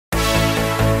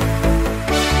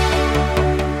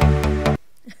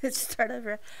Let's start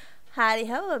over. Howdy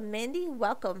ho, I'm Mandy.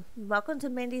 Welcome. Welcome to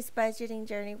Mandy's Budgeting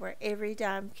Journey, where every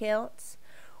dime counts.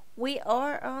 We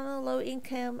are on a low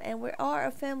income and we are a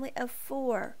family of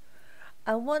four.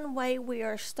 One way we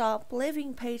are stopped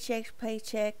living paycheck to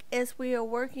paycheck is we are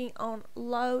working on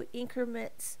low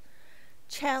increments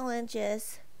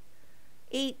challenges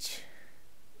each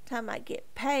time I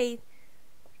get paid,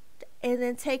 and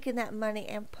then taking that money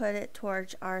and put it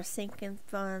towards our sinking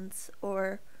funds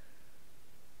or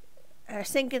our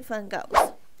sinking fund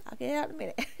goals. I'll get out in a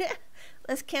minute.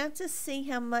 Let's count to see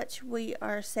how much we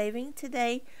are saving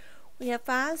today. We have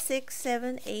 5, 6,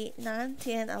 7, 8, 9,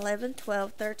 10, 11,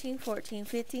 12, 13, 14,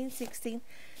 15, 16,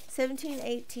 17,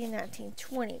 18, 19,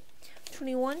 20,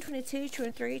 21, 22,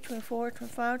 23, 24,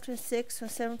 25, 26,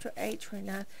 27, 28,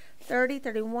 29, 30,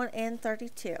 31, and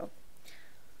 32.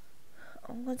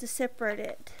 I'm going to separate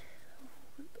it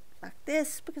like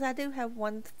this because I do have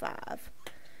 1 to 5.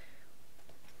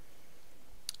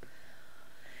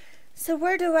 So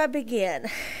where do I begin?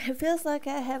 It feels like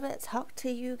I haven't talked to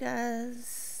you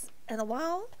guys in a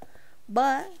while,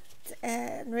 but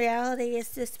in reality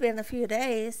it's just been a few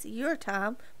days, your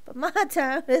time, but my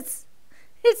time it's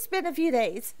been a few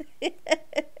days.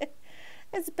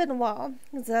 It's been a while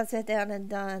since I sat down and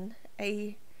done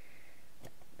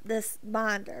this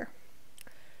binder.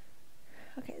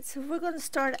 Okay, so we're going to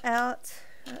start out,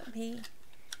 let me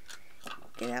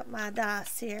get out my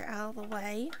dice here out of the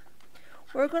way.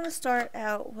 We're going to start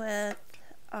out with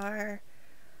our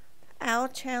OWL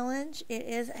challenge. It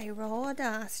is a roll of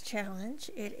dice challenge.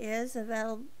 It is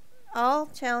available. All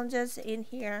challenges in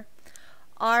here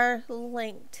are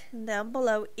linked down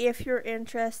below if you're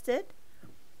interested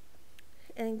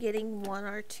in getting 1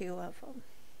 or 2 of them.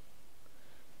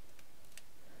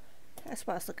 That's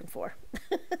what I was looking for.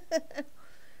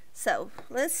 So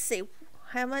let's see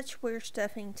how much we're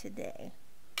stuffing today.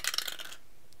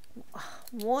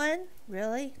 1?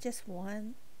 Really? Just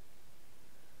 1?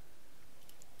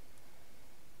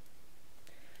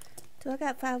 Do I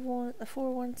got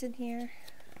 4 ones in here?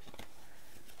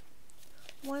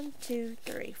 1, 2,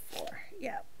 3, 4.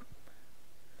 Yep.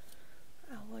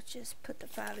 I will just put the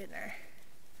 5 in there.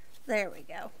 There we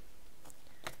go.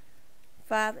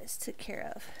 5 is took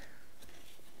care of.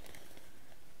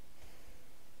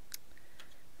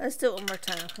 Let's do it one more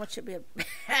time. What should be a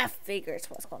half figure is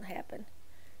what's going to happen.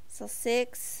 So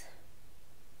 6.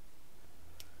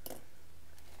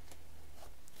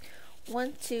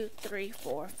 1, 2, 3,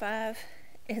 4, 5,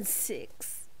 and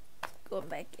 6. Going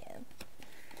back in.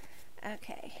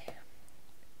 Okay.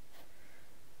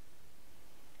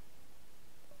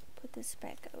 Put this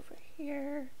back over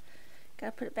here.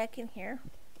 Gotta put it back in here.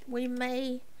 We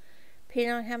may,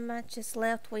 depending on how much is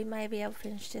left, we may be able to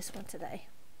finish this one today.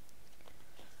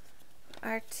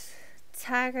 Our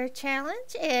Tiger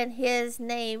challenge, and his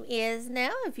name is,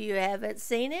 now if you haven't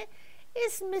seen it,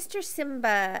 it's Mr.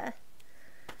 Simba.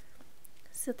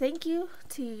 So thank you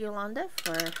to Yolanda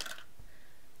for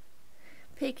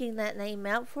picking that name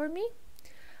out for me.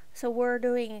 So we're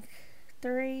doing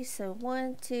 3, so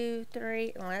 1, 2,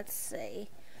 3, and let's see.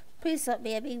 Please don't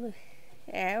baby.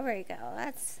 There we go.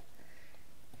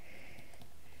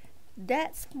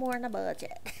 That's more than a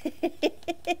budget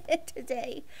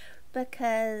today,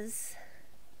 because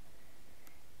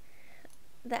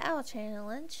the OWL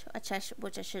challenge,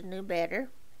 which I should know better,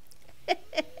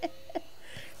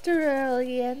 to roll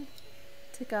again,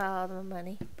 took all the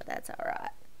money, but that's alright.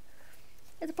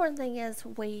 The important thing is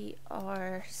we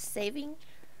are saving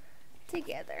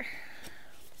together.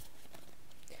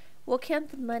 We'll count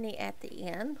the money at the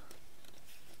end.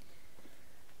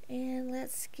 And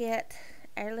let's get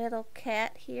our little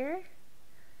cat here.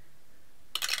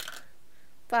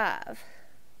 5.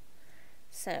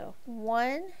 So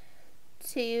 1,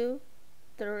 2,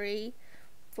 3,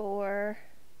 4,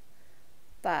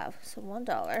 5. So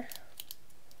 $1.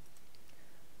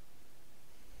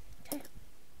 Okay.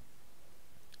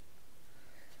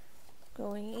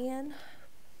 Going in.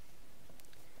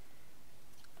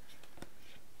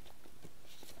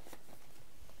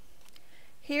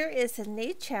 Here is a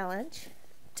new challenge.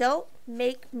 Don't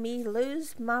make me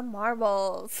lose my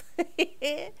marbles.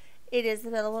 It is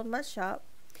available in my shop.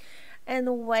 And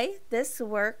the way this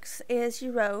works is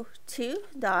you roll 2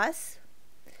 dice.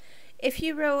 If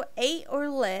you roll 8 or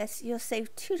less, you'll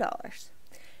save $2.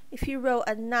 If you roll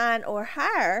a 9 or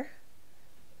higher,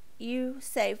 you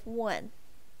save 1.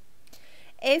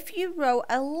 If you roll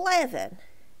 11,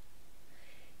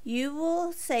 you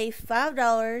will save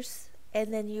 $5,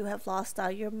 and then you have lost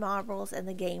all your marbles and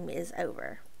the game is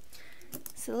over.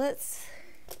 So let's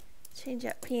change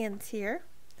up pins here,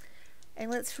 and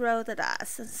let's roll the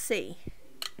dice and see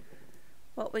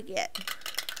what we get.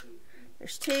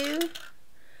 There's 2.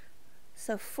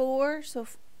 So 4. So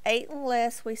 8 and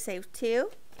less, we save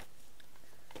 2.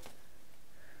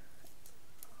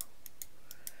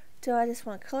 Do I just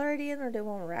want to color it in, or do I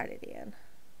want to write it in?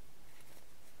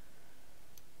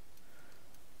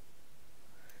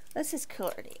 Let's just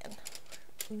color it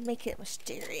in. Make it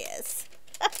mysterious.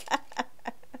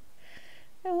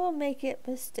 And we'll make it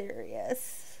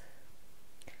mysterious.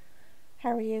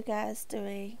 How are you guys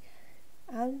doing?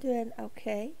 I'm doing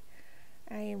okay.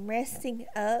 I am resting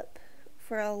up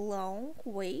for a long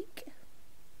week.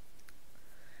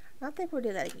 I think we'll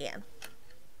do that again.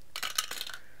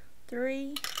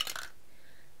 3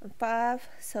 and 5,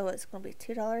 so it's going to be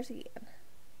 $2 again.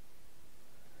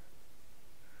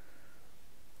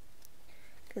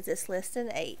 Because it's less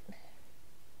than 8.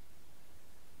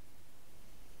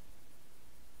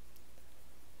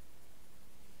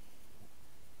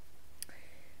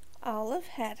 Olive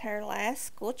had her last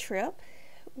school trip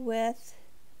with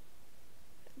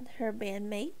her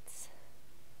bandmates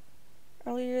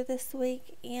earlier this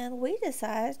week, and we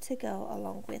decided to go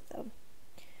along with them.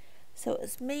 So it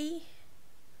was me,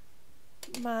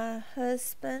 my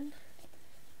husband,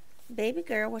 baby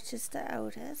girl, which is the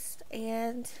oldest,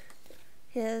 and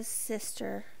his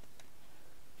sister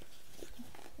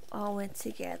all went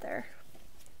together.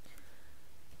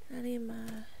 I need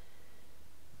my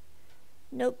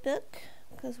notebook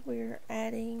because we're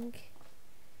adding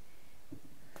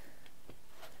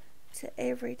to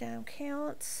Every Dime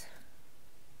Counts,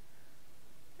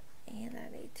 and I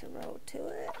need to roll to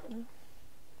it.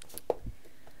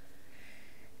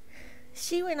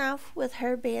 She went off with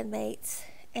her bandmates,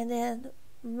 and then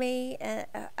me and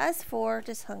us 4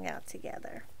 just hung out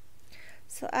together.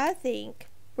 So I think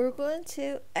we're going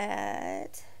to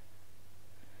add,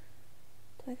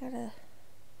 do I gotta,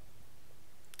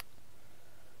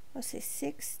 let's see,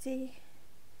 60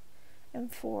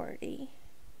 and 40.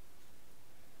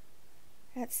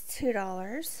 That's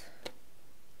 $2.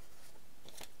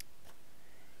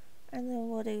 And then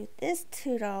we'll do this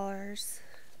 $2.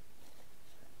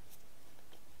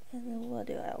 And then we'll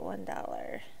do it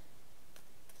 $1.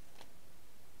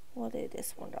 We'll do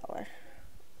this $1.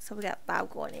 So we got 5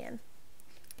 going in.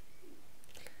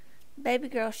 Baby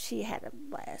girl, she had a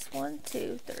blast. 1,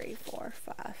 2, 3, 4,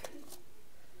 5.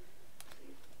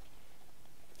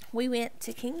 We went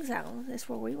to King's Island. That's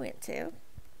where we went to.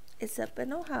 It's up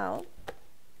in Ohio.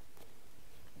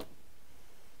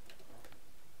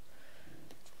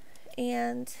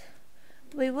 And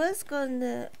we was going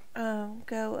to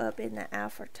go up in the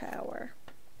Eiffel Tower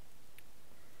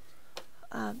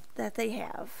that they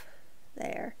have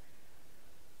there.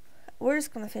 We're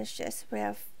just going to finish this. We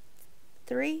have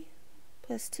 3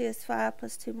 plus 2 is 5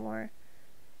 plus 2 more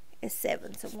is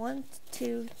 7. So 1,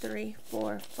 2, 3,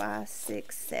 4, 5,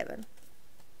 6, 7.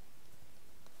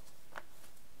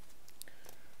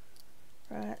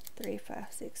 Right, 3, 5,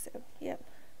 6, 7. Yep.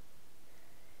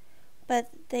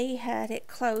 But they had it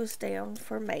closed down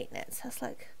for maintenance. I was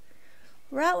like,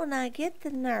 right when I get the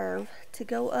nerve to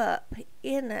go up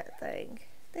in that thing,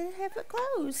 they have it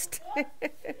closed.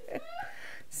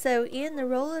 So in the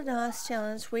Roll of Dice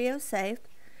Challenge, we have saved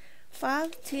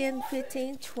 5, 10,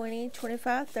 15, 20,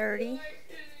 25, 30. Wait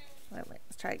a minute,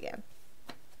 let's try again.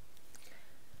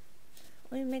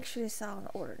 Let me make sure this is all in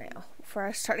order now before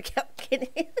I start counting.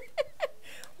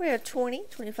 We have 20,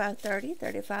 25, 30,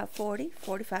 35, 40,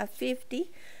 45,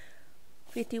 50,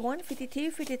 51, 52,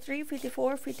 53,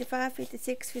 54, 55,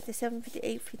 56, 57,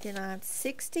 58, 59,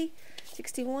 60,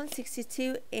 61,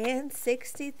 62, and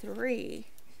 63.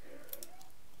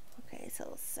 Okay, so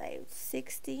let's save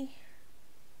 $63.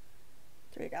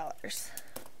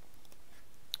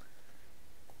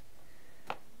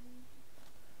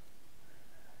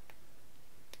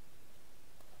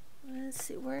 Let's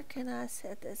see, where can I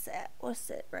set this at? We'll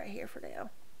set right here for now.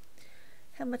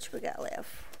 How much we got left?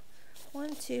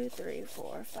 1, 2, 3,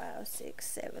 4, 5, 6,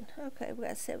 7. Okay, we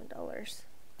got $7.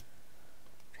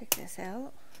 Take this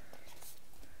out.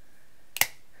 Put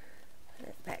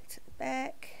it back to the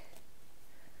back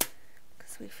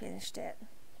because we finished it.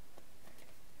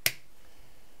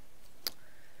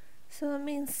 So I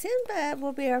mean, Sinbad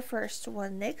will be our first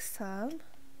one next time.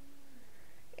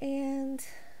 And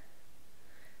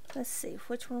let's see,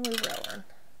 which one are we rolling?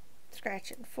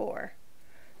 Scratching 4.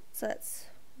 So that's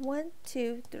 1,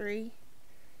 2, 3,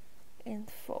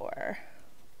 and 4.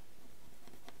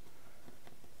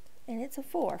 And it's a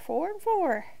 4. 4 and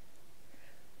 4.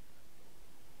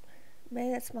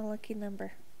 Maybe that's my lucky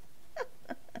number.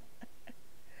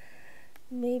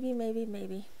 Maybe, maybe,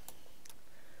 maybe.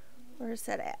 Where's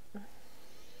that at?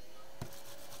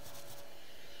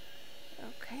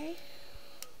 Okay.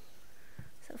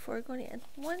 So before going in.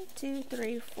 1, 2,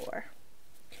 3, 4.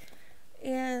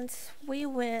 And we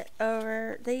went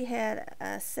over, they had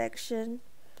a section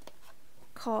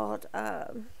called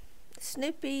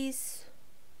Snoopy's,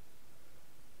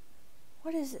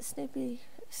 what is it,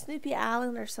 Snoopy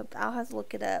Island or something. I'll have to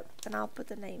look it up and I'll put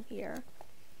the name here.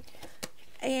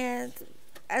 And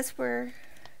as where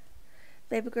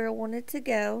baby girl wanted to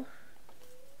go,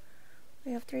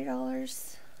 we have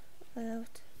 $3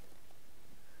 left.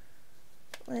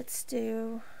 Let's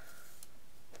do,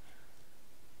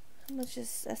 how much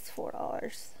is, that's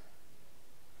 $4.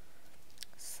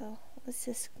 So let's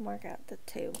just mark out the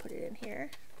 2 and put it in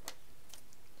here.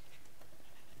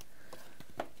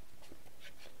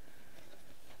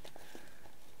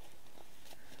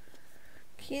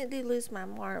 Can't do lose my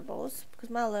marbles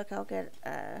because my luck I'll get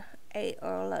 8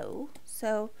 or low.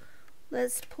 So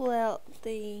let's pull out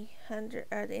the 100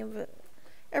 or the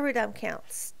every dime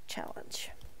counts challenge.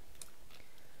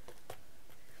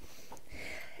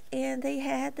 And they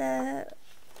had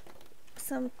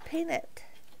some peanut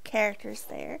characters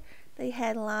there. They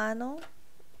had Lionel,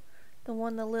 the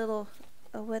one, the little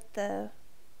with the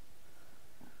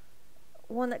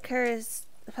one that plays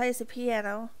the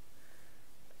piano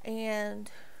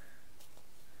and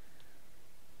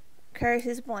carries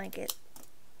his blanket.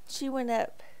 She went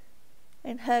up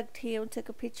and hugged him, took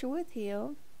a picture with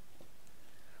him.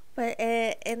 But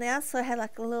and they also had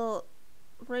like a little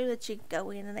room that you could go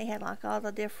in, and they had like all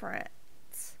the different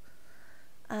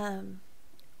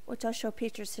which I'll show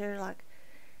pictures here. Like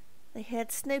they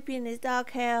had Snoopy in his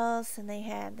doghouse, and they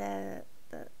had the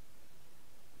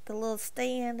little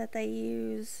stand that they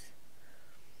use.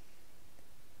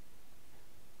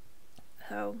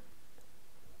 So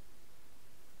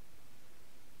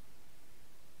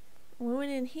we went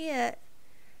in here,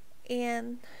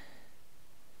 and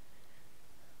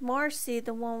Marcy,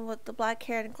 the one with the black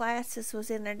hair and glasses,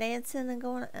 was in there dancing and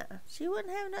going, she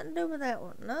wouldn't have nothing to do with that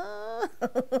one. No.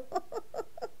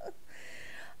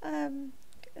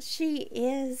 She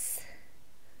is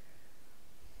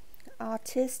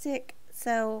autistic,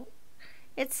 so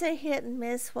it's a hit and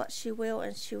miss what she will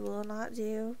and she will not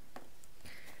do.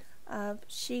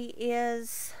 She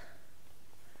is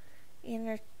in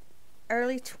her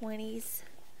early 20s.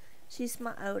 She's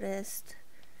my oldest.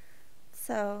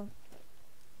 So,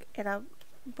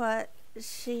 but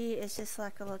she is just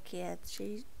like a little kid.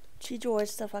 She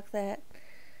enjoys stuff like that.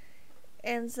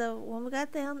 And so when we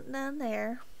got down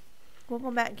there, we'll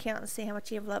go back and count and see how much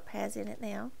the envelope has in it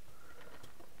now.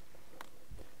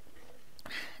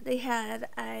 They had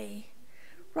a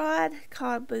rod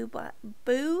called Boo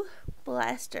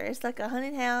Blaster. It's like a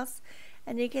hunting house,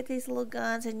 and you get these little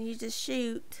guns and you just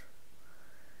shoot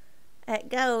at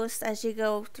ghosts as you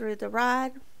go through the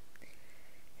ride.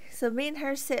 So me and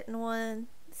her sit in one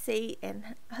seat,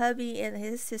 and hubby and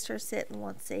his sister sit in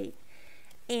one seat.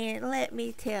 And let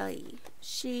me tell you,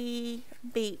 she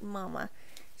beat Mama.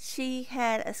 She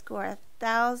had a score of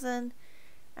 1,000,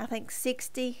 I think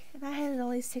 60, and I had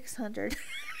only 600.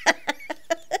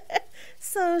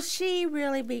 So she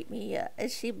really beat me up,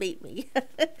 and she beat me.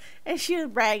 And she was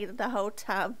bragging the whole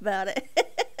time about it.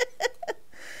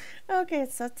 Okay,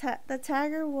 so the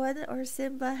Tiger one or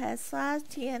Simba has size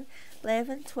 10,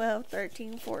 11, 12,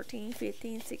 13, 14,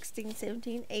 15, 16,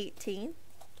 17, 18.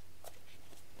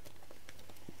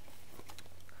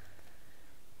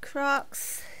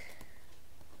 Crocs,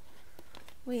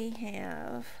 we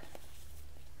have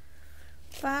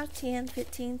 5, 10,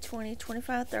 15, 20,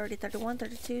 25, 30, 31,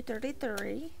 32,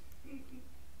 33.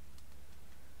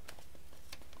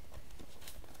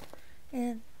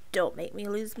 And don't make me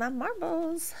lose my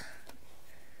marbles.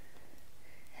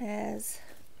 Has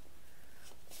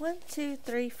 1, 2,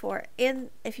 3, 4. And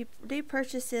if you do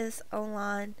purchase this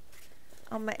online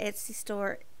on my Etsy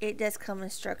store, it does come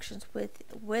instructions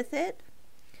with it.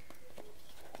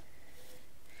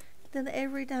 Then the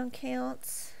Every Dime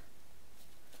Counts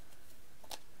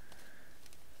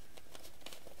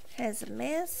has a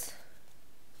mess.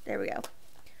 There we go.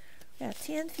 We have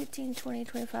 10, 15, 20,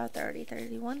 25, 30,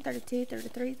 31, 32,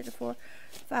 33, 34,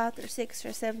 35, 36,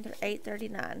 37, 38,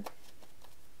 39.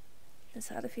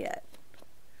 Inside of it.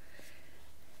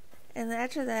 And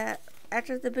after that,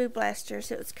 after the Boo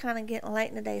Blasters, it was kind of getting late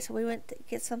in the day, so we went to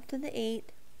get something to eat.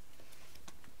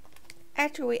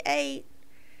 After we ate,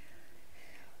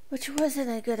 which wasn't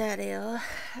a good idea,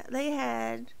 they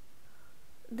had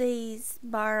these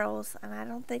barrels, and I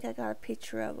don't think I got a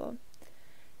picture of them.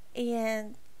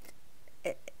 And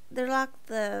they're like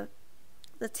the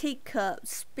teacup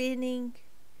spinning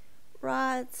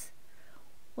rods.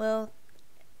 Well,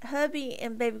 hubby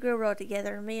and baby girl rode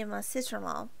together, and me and my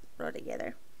sister-in-law rode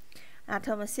together. I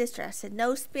told my sister, I said,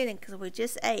 no spinning because we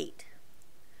just ate.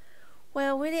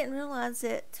 Well, we didn't realize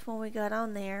it when we got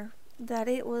on there that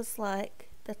it was like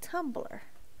the tumbler.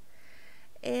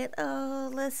 And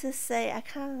let's just say I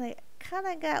kind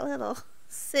of got a little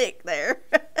sick there.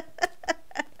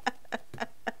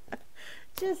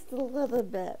 Just a little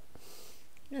bit.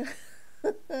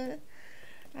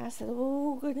 I said,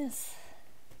 oh goodness.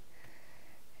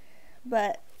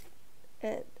 But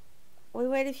we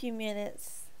waited a few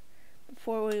minutes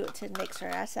before we went to the next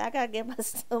round. I said, I gotta give my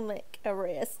stomach a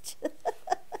rest.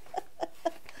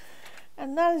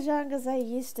 I'm not as young as I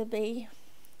used to be.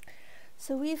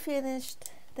 So we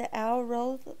finished the owl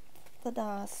roll the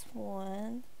dice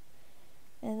one.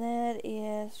 And that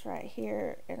is right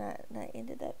here. And that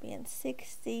ended up being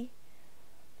 $63.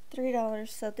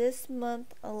 So this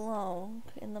month alone,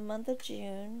 in the month of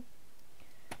June,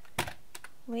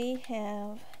 we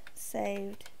have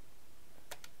saved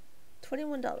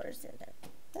 $21 in it.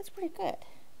 That's pretty good.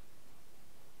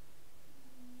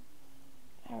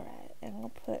 Alright, and we'll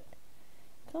put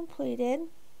completed.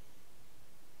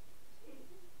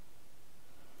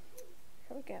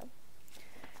 Here we go.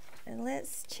 And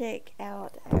let's check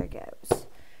out how it goes.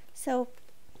 So,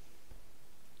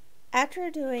 after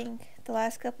doing the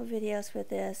last couple of videos with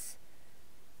this,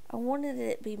 I wanted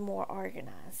it to be more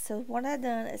organized. So what I've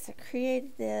done is I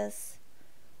created this.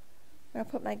 I'm going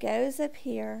to put my goes up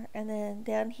here, and then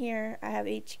down here I have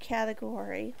each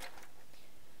category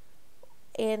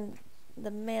and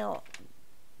the mount,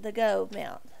 the go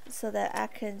mount, so that I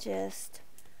can just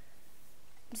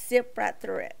zip right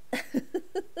through it.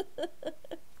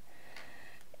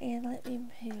 And let me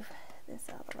move this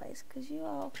out of the way because you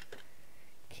all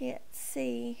can't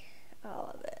see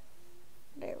all of it.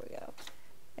 There we go.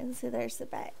 And so there's the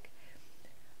back.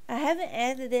 I haven't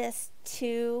added this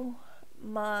to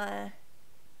my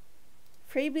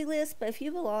freebie list, but if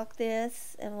you would like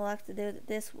this and would like to do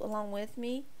this along with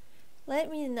me, let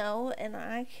me know and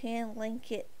I can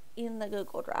link it in the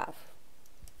Google Drive.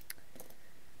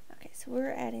 Okay, so we're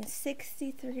adding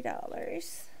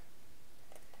 $63.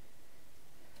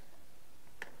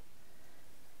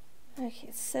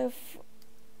 Okay, so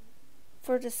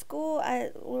for the school,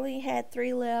 I only had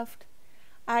 3 left.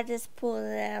 I just pulled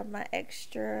it out of my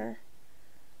extra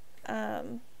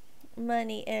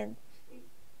money and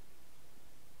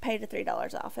paid the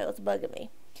 $3 off. It was bugging me.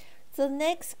 So the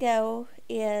next go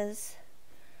is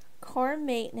car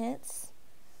maintenance.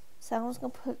 So I'm just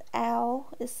going to put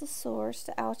OWL is the source,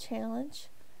 the OWL challenge.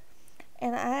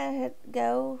 And I had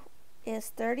go is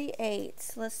 38.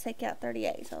 So let's take out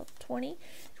 38. So 20,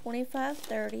 25,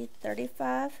 30,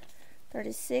 35,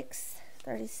 36,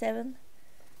 37,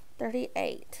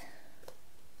 38.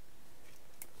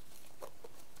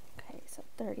 Okay, so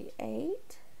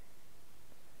 38.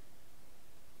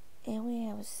 And we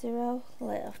have 0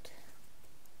 left.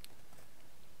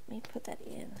 Let me put that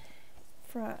in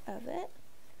front of it.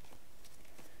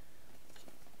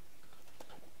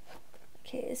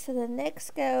 Okay, so the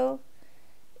next go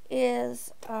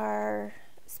is our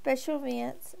special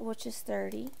events, which is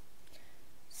 30.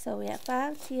 So we have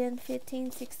 5, 10,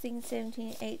 15, 16,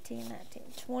 17, 18, 19,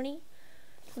 20,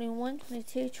 21,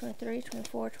 22, 23,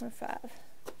 24, 25. Is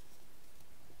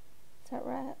that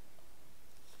right?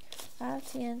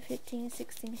 5, 10, 15,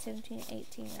 16, 17,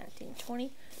 18, 19,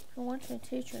 20, 21,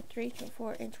 22, 23,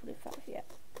 24, and 25. Yeah.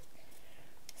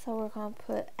 So we're going to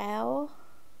put OWL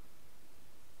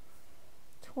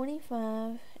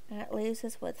 25, and it leaves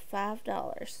us with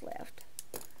 $5 left.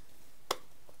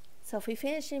 So if we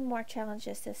finish any more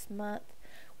challenges this month,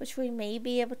 which we may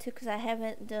be able to because I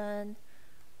haven't done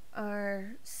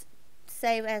our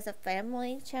save as a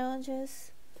family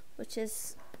challenges, which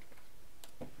is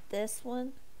this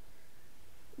one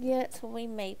yet, so we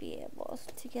may be able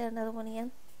to get another one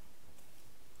in.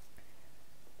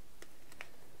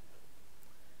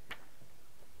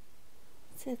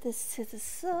 Set this to the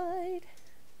side,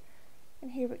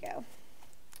 and here we go.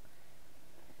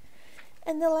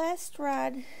 And the last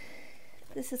ride,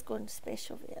 this is going to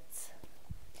special events.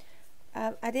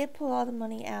 I did pull all the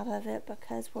money out of it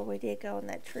because where we did go on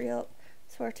that trip,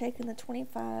 so we're taking the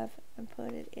 25 and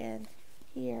put it in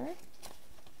here.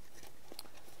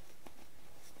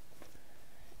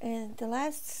 And the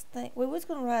last thing, we was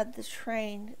going to ride the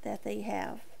train that they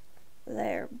have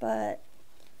there, but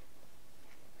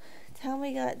time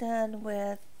we got done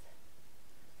with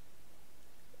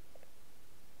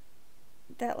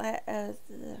that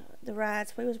the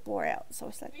rides, we was wore out, so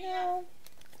it's like, no.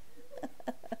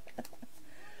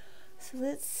 So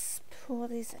let's pull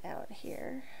these out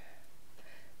here.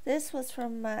 This was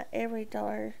from my Every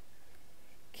Dollar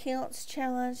Counts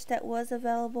challenge that was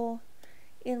available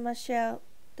in my shop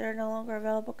they're no longer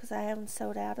available because I haven't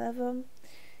sold out of them.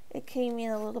 It came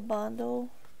in a little bundle.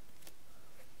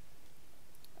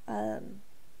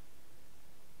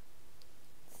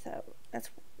 So that's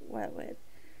what it would.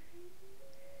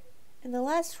 And the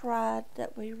last ride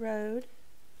that we rode,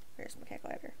 where's my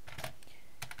calculator?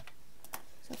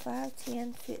 So 5,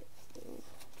 10, 15,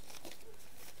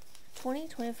 20,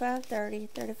 25, 30,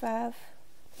 35,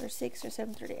 36, or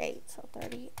 7, 38. So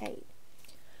 38.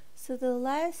 So the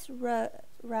last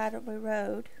ride that we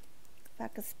rode, if I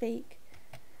could speak,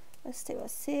 let's do a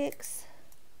 6,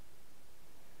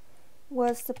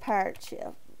 was the pirate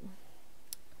ship.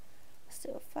 Let's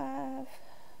do a 5.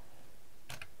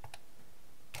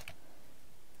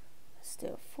 Let's do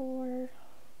a 4.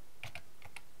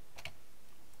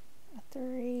 A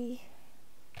 3.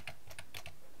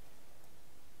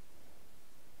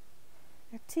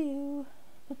 A 2.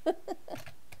 A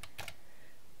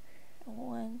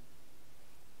 1.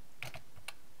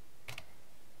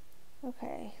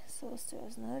 Okay, so let's do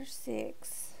another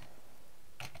 6.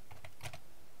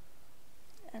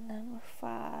 And number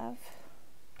 5.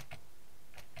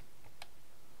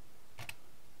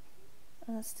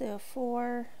 And let's do a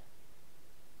 4.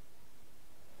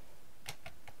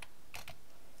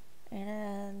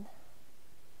 And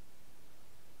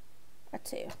a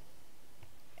 2.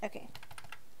 Okay.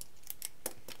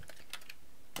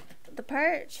 The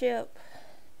pirate ship,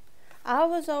 I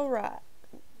was alright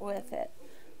with it,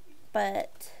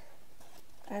 but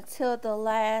until the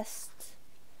last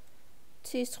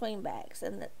 2 swing backs,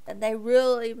 and they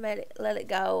really let it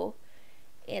go,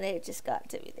 and it just got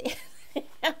to me then.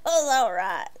 I was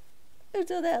alright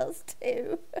until those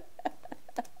 2.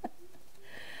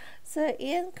 So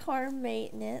in-car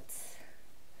maintenance,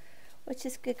 which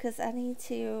is good because I need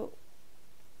to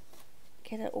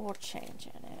get an oil change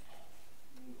in it.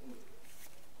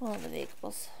 One of the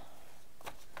vehicles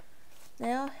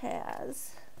now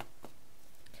has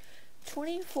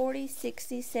 20, 40,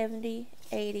 60, 70,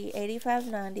 80, 85,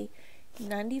 90,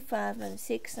 95,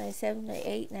 96, 97,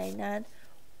 98, 99,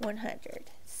 100.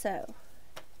 So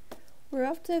we're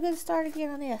off to a good start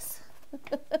again on this.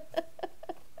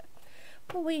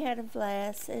 But we had a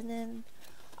blast, and then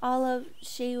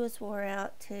she was wore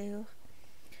out too.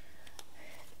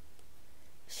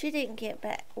 She didn't get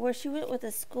back. Where she went with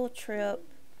a school trip,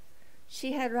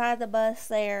 she had ride the bus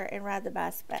there and ride the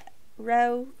bus back.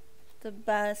 Rode the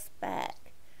bus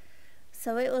back.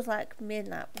 So it was like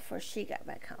midnight before she got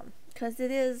back home. Because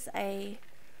it is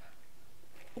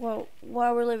well,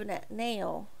 where we're living at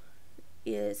now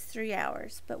is 3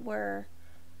 hours. But where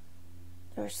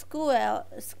school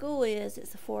is,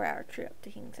 it's a 4-hour trip to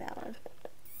Kings Island.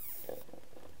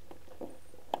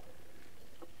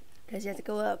 Because you have to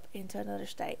go up into another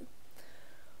state.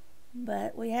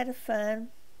 But we had fun.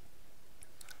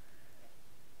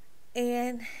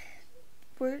 And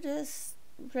we're just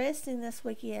resting this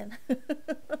weekend.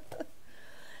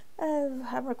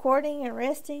 I'm recording and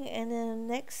resting, and then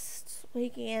next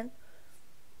weekend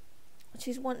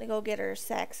she's wanting to go get her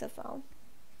saxophone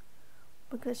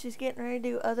because she's getting ready to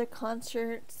do other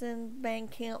concerts and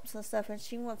band camps and stuff, and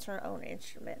she wants her own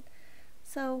instrument.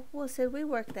 So we'll see, we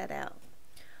work that out.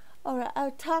 Alright,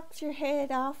 I've talked your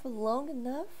head off long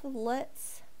enough.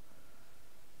 Let's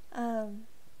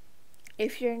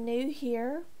if you're new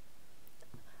here,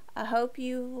 I hope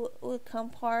you will become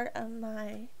part of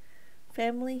my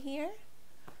family here,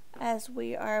 as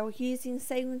we are using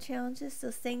saving challenges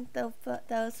to sink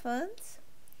those funds.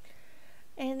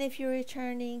 And if you're a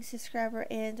returning subscriber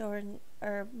and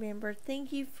or member,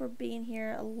 thank you for being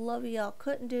here. I love y'all.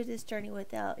 Couldn't do this journey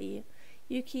without you.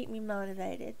 You keep me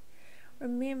motivated.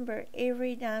 Remember,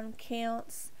 every dime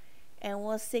counts, and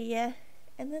we'll see ya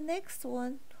in the next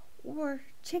one. Or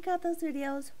check out those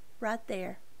videos right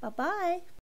there. Bye-bye.